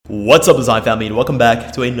What's up, design family, and welcome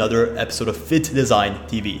back to another episode of Fit Design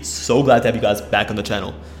TV. So glad to have you guys back on the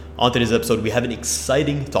channel. On today's episode, we have an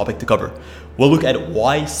exciting topic to cover. We'll look at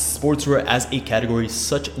why sportswear as a category is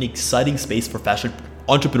such an exciting space for fashion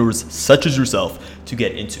entrepreneurs such as yourself to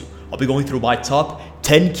get into. I'll be going through my top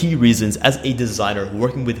 10 key reasons as a designer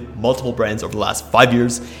working with multiple brands over the last 5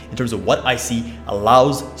 years in terms of what I see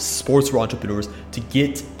allows sportswear entrepreneurs to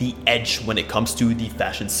get the edge when it comes to the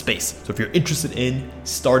fashion space. So if you're interested in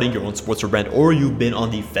starting your own sportswear brand or you've been on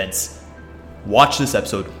the fence, watch this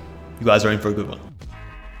episode. You guys are in for a good one.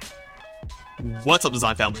 What's up,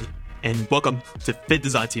 design family, and welcome to Fit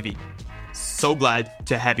Design TV. So glad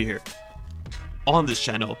to have you here. On this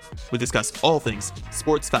channel, we discuss all things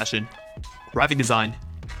sports fashion, graphic design,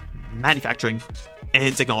 manufacturing,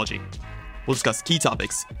 and technology. We'll discuss key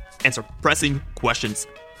topics, answer pressing questions,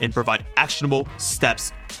 and provide actionable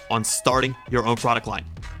steps on starting your own product line.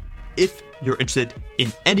 If you're interested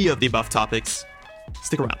in any of the above topics,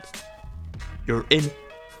 stick around. You're in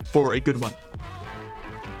for a good one.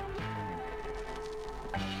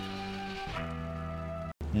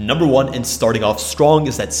 Number one, and starting off strong,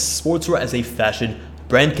 is that sportswear as a fashion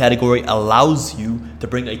brand category allows you to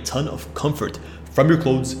bring a ton of comfort from your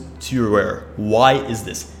clothes to your wearer. Why is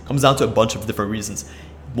this? It comes down to a bunch of different reasons.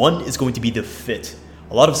 One is going to be the fit.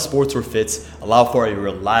 A lot of sportswear fits allow for a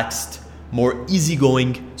relaxed, more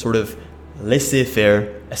easygoing, sort of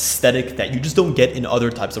laissez-faire aesthetic that you just don't get in other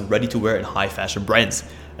types of ready-to-wear and high fashion brands.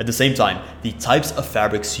 At the same time, the types of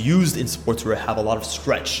fabrics used in sportswear have a lot of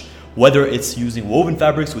stretch. Whether it's using woven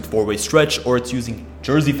fabrics with four-way stretch, or it's using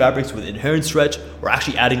jersey fabrics with inherent stretch, or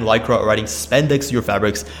actually adding lycra or adding spandex to your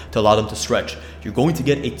fabrics to allow them to stretch, you're going to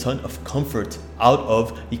get a ton of comfort out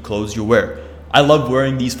of the clothes you wear. I love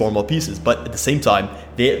wearing these formal pieces, but at the same time,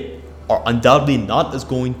 they are undoubtedly not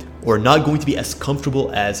going to be as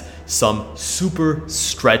comfortable as some super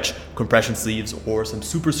stretch compression sleeves or some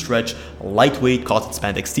super stretch lightweight cotton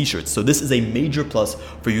spandex t-shirts. So this is a major plus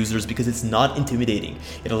for users because it's not intimidating.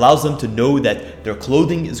 It allows them to know that their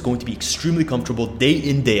clothing is going to be extremely comfortable day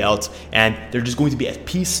in, day out, and they're just going to be at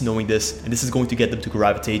peace knowing this, and this is going to get them to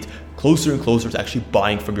gravitate closer and closer to actually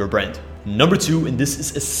buying from your brand. Number two, and this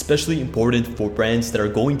is especially important for brands that are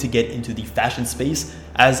going to get into the fashion space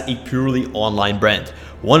as a purely online brand.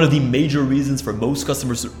 One of the major reasons for most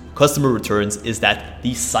customer returns is that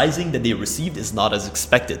the sizing that they received is not as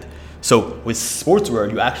expected. So with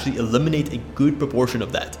sportswear, you actually eliminate a good proportion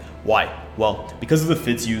of that. Why? Well, because of the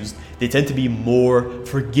fits used, they tend to be more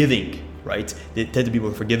forgiving, right? They tend to be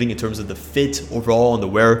more forgiving in terms of the fit overall on the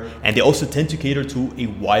wearer, and they also tend to cater to a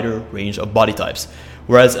wider range of body types.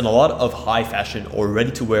 Whereas in a lot of high fashion or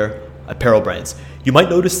ready-to-wear apparel brands, you might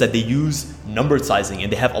notice that they use numbered sizing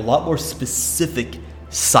and they have a lot more specific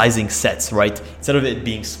sizing sets, right? Instead of it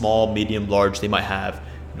being small, medium, large, they might have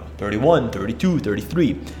 31, 32,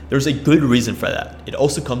 33. There's a good reason for that. It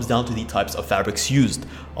also comes down to the types of fabrics used.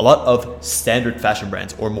 A lot of standard fashion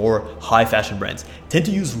brands or more high fashion brands tend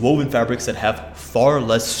to use woven fabrics that have far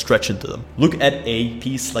less stretch into them. Look at a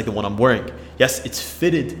piece like the one I'm wearing. Yes, it's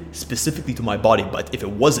fitted specifically to my body, but if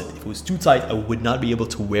it was too tight, I would not be able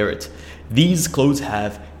to wear it. These clothes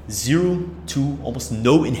have 0 to almost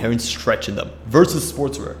no inherent stretch in them versus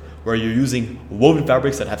sportswear, where you're using woven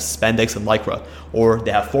fabrics that have spandex and lycra, or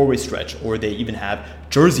they have four-way stretch, or they even have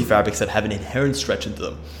jersey fabrics that have an inherent stretch into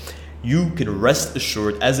them. You can rest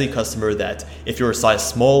assured as a customer that if you're a size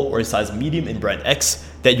small or a size medium in brand X,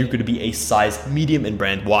 that you're going to be a size medium in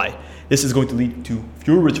brand Y. This is going to lead to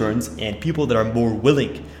fewer returns and people that are more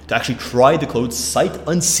willing to actually try the clothes sight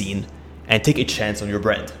unseen and take a chance on your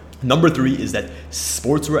brand. Number three is that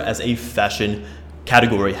sportswear as a fashion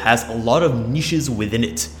category has a lot of niches within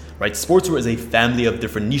it. Right? Sportswear is a family of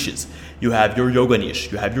different niches. You have your yoga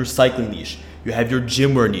niche, you have your cycling niche, you have your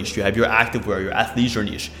gym wear niche, you have your activewear, your athleisure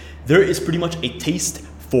niche. There is pretty much a taste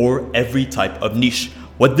for every type of niche.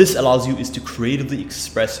 What this allows you is to creatively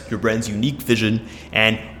express your brand's unique vision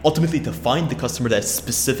and ultimately to find the customer that's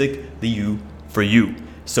specifically you for you.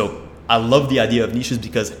 So I love the idea of niches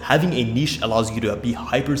because having a niche allows you to be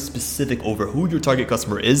hyper specific over who your target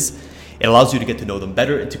customer is. It allows you to get to know them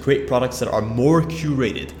better and to create products that are more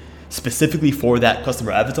curated specifically for that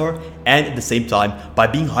customer avatar, and at the same time, by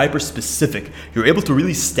being hyper specific, you're able to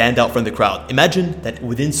really stand out from the crowd. Imagine that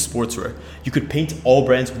within sportswear, you could paint all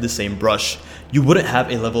brands with the same brush. You wouldn't have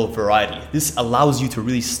a level of variety. This allows you to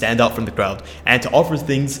really stand out from the crowd and to offer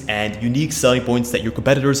things and unique selling points that your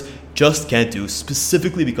competitors just can't do,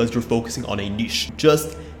 specifically because you're focusing on a niche. You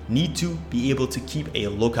just need to be able to keep a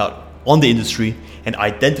lookout on the industry and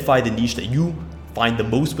identify the niche that you find the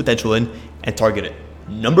most potential in and target it.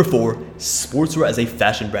 Number 4, sportswear as a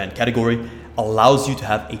fashion brand category allows you to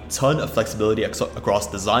have a ton of flexibility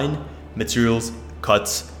across design, materials,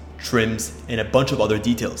 cuts, trims, and a bunch of other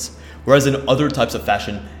details. Whereas in other types of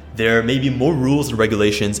fashion, there may be more rules and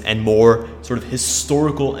regulations and more sort of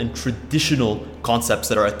historical and traditional concepts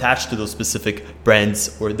that are attached to those specific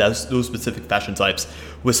brands or those specific fashion types.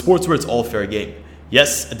 With sportswear, it's all fair game.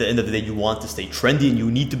 Yes, at the end of the day, you want to stay trendy and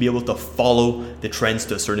you need to be able to follow the trends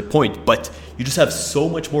to a certain point, but you just have so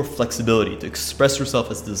much more flexibility to express yourself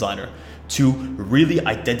as a designer, to really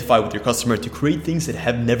identify with your customer, to create things that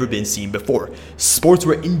have never been seen before.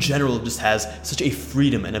 Sportswear in general just has such a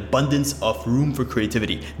freedom and abundance of room for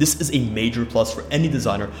creativity. This is a major plus for any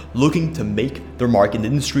designer looking to make their mark in the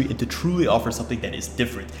industry and to truly offer something that is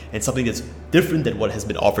different and something that's different than what has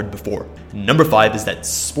been offered before. Number 5 is that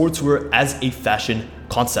sportswear as a fashion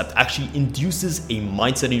concept actually induces a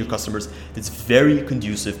mindset in your customers that's very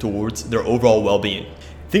conducive towards their overall well-being.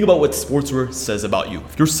 Think about what sportswear says about you.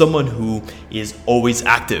 If you're someone who is always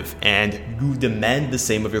active and you demand the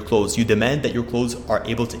same of your clothes, you demand that your clothes are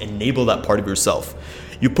able to enable that part of yourself.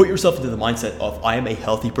 You put yourself into the mindset of, I am a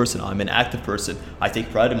healthy person, I'm an active person, I take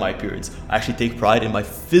pride in my appearance, I actually take pride in my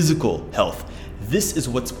physical health. This is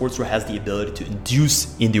what sportswear has the ability to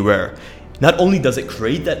induce in the wearer. Not only does it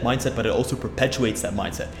create that mindset, but it also perpetuates that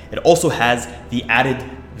mindset. It also has the added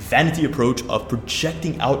vanity approach of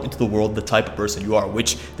projecting out into the world the type of person you are,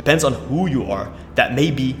 which depends on who you are. That may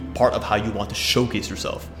be part of how you want to showcase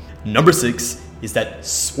yourself. Number 6 is that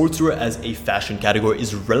sportswear as a fashion category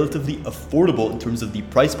is relatively affordable in terms of the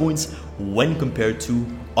price points when compared to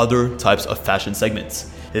other types of fashion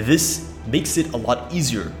segments. This makes it a lot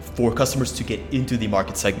easier for customers to get into the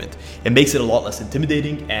market segment. It makes it a lot less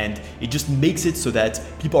intimidating, and it just makes it so that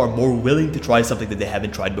people are more willing to try something that they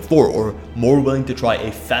haven't tried before, or more willing to try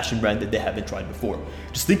a fashion brand that they haven't tried before.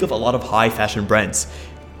 Just think of a lot of high fashion brands.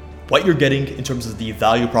 What you're getting in terms of the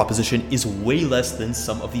value proposition is way less than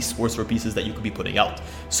some of these sportswear pieces that you could be putting out.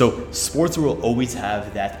 So sportswear will always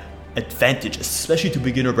have that advantage, especially to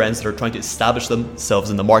beginner brands that are trying to establish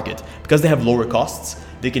themselves in the market. Because they have lower costs,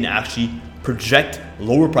 they can actually project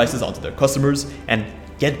lower prices onto their customers and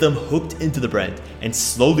get them hooked into the brand, and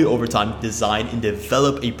slowly over time design and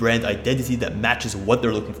develop a brand identity that matches what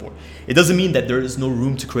they're looking for. It doesn't mean that there is no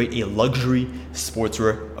room to create a luxury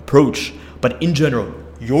sportswear approach, but in general,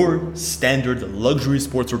 your standard luxury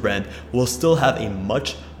sportswear brand will still have a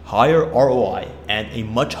much higher ROI and a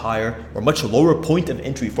much higher or much lower point of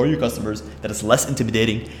entry for your customers that is less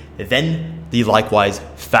intimidating than the likewise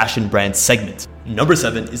fashion brand segment. Number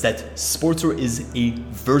 7 is that sportswear is a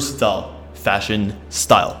versatile fashion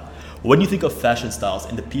style. When you think of fashion styles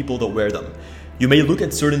and the people that wear them, you may look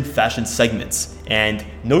at certain fashion segments and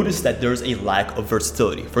notice that there's a lack of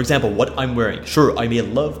versatility. For example, what I'm wearing. Sure, I may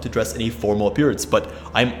love to dress in a formal appearance, but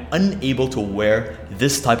I'm unable to wear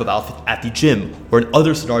this type of outfit at the gym or in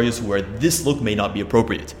other scenarios where this look may not be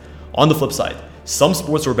appropriate. On the flip side, some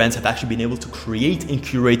sportswear brands have actually been able to create and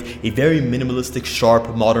curate a very minimalistic,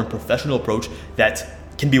 sharp, modern, professional approach that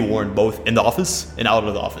can be worn both in the office and out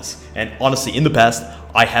of the office. And honestly, in the past,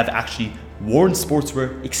 I have actually worn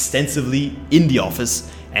sportswear extensively in the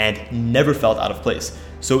office and never felt out of place.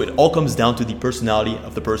 So it all comes down to the personality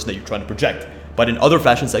of the person that you're trying to project. But in other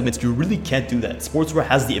fashion segments, you really can't do that. Sportswear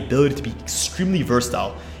has the ability to be extremely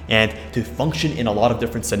versatile and to function in a lot of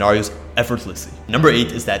different scenarios effortlessly. Number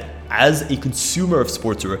 8 is that as a consumer of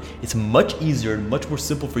sportswear, it's much easier and much more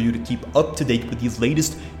simple for you to keep up to date with these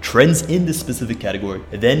latest trends in this specific category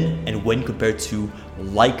than and when compared to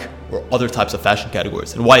like or other types of fashion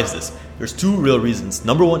categories. And why is this? There's 2 real reasons.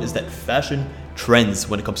 Number 1 is that fashion trends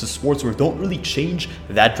when it comes to sportswear don't really change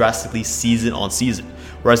that drastically season on season.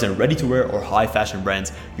 Whereas in ready-to-wear or high fashion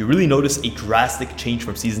brands, you really notice a drastic change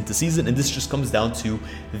from season to season, and this just comes down to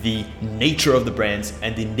the nature of the brands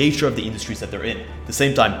and the nature of the industries that they're in. At the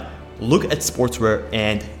same time, look at sportswear,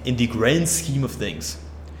 and in the grand scheme of things,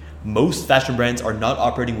 most fashion brands are not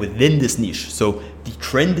operating within this niche. So the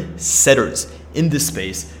trend setters in this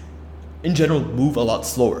space, in general, move a lot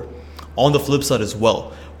slower. On the flip side as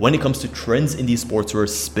well, when it comes to trends in the sportswear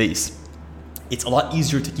space, it's a lot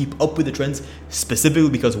easier to keep up with the trends, specifically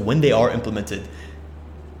because when they are implemented,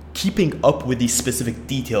 keeping up with these specific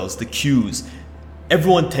details, the cues,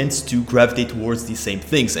 everyone tends to gravitate towards these same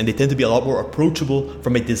things, and they tend to be a lot more approachable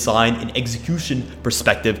from a design and execution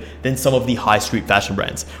perspective than some of the high street fashion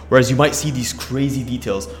brands. Whereas you might see these crazy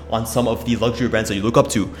details on some of the luxury brands that you look up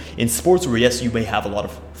to. In sportswear, yes, you may have a lot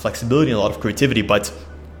of flexibility and a lot of creativity, but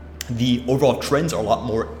the overall trends are a lot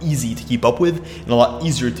more easy to keep up with and a lot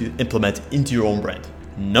easier to implement into your own brand.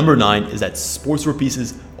 Number 9 is that sportswear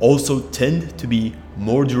pieces also tend to be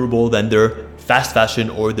more durable than their fast fashion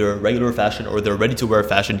or their regular fashion or their ready-to-wear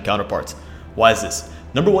fashion counterparts. Why is this?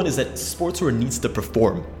 Number one is that sportswear needs to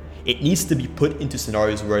perform. It needs to be put into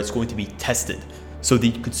scenarios where it's going to be tested. So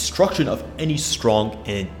the construction of any strong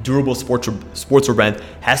and durable sportswear brand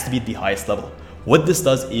has to be at the highest level. What this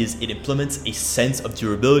does is it implements a sense of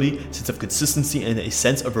durability, sense of consistency, and a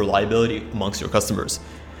sense of reliability amongst your customers.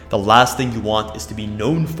 The last thing you want is to be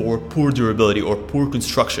known for poor durability or poor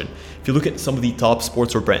construction. If you look at some of the top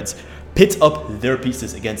sportswear brands, pit up their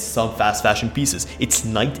pieces against some fast fashion pieces. It's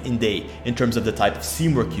night and day in terms of the type of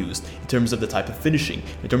seam work used, in terms of the type of finishing,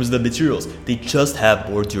 in terms of the materials. They just have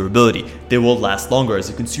more durability. They will last longer. As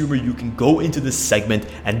a consumer, you can go into this segment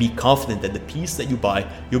and be confident that the piece that you buy,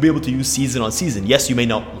 you'll be able to use season on season. Yes, you may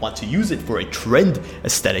not want to use it for a trend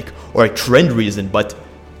aesthetic or a trend reason, but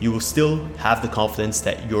you will still have the confidence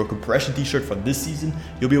that your compression t-shirt from this season,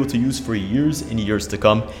 you'll be able to use for years and years to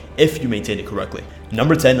come if you maintain it correctly.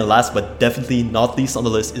 Number 10, and last but definitely not least on the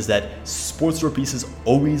list, is that sportswear pieces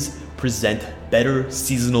always present better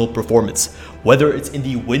seasonal performance. Whether it's in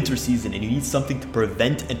the winter season and you need something to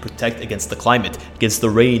prevent and protect against the climate, against the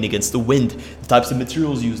rain, against the wind, the types of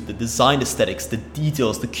materials used, the design aesthetics, the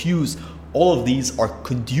details, the cues, all of these are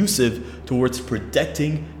conducive towards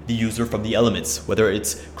protecting the user from the elements, whether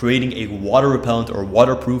it's creating a water repellent or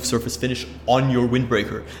waterproof surface finish on your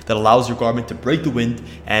windbreaker that allows your garment to break the wind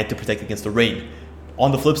and to protect against the rain.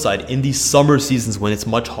 On the flip side, in these summer seasons when it's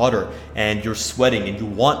much hotter and you're sweating and you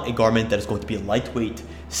want a garment that is going to be lightweight,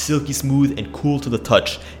 silky smooth, and cool to the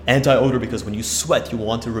touch, anti-odor, because when you sweat, you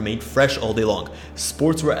want to remain fresh all day long.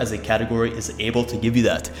 Sportswear as a category is able to give you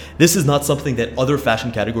that. This is not something that other fashion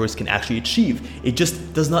categories can actually achieve. It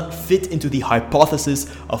just does not fit into the hypothesis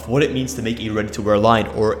of what it means to make a ready-to-wear line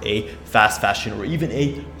or a fast fashion or even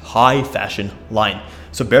a high fashion line.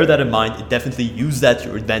 So bear that in mind and definitely use that to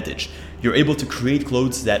your advantage. You're able to create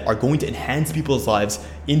clothes that are going to enhance people's lives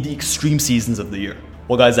in the extreme seasons of the year.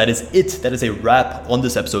 Well guys, that is it. That is a wrap on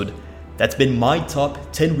this episode. That's been my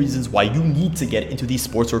top 10 reasons why you need to get into the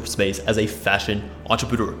sportswear space as a fashion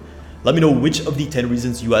entrepreneur. Let me know which of the 10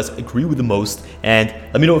 reasons you guys agree with the most, and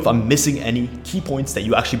let me know if I'm missing any key points that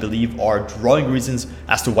you actually believe are drawing reasons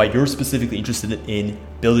as to why you're specifically interested in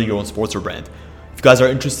building your own sportswear brand. If you guys are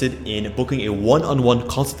interested in booking a one-on-one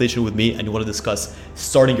consultation with me and you want to discuss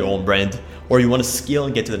starting your own brand, or you want to scale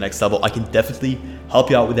and get to the next level, I can definitely help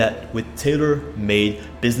you out with that with tailor-made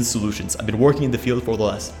business solutions. I've been working in the field for the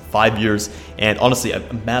last 5 years, and honestly,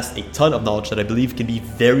 I've amassed a ton of knowledge that I believe can be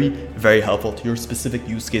very, very helpful to your specific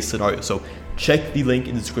use case scenario. So check the link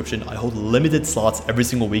in the description. I hold limited slots every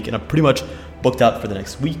single week, and I'm pretty much booked out for the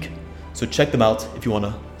next week. So check them out if you want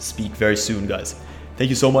to speak very soon, guys. Thank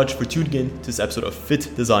you so much for tuning in to this episode of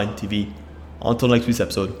Fit Design TV. Until next week's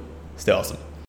episode, stay awesome.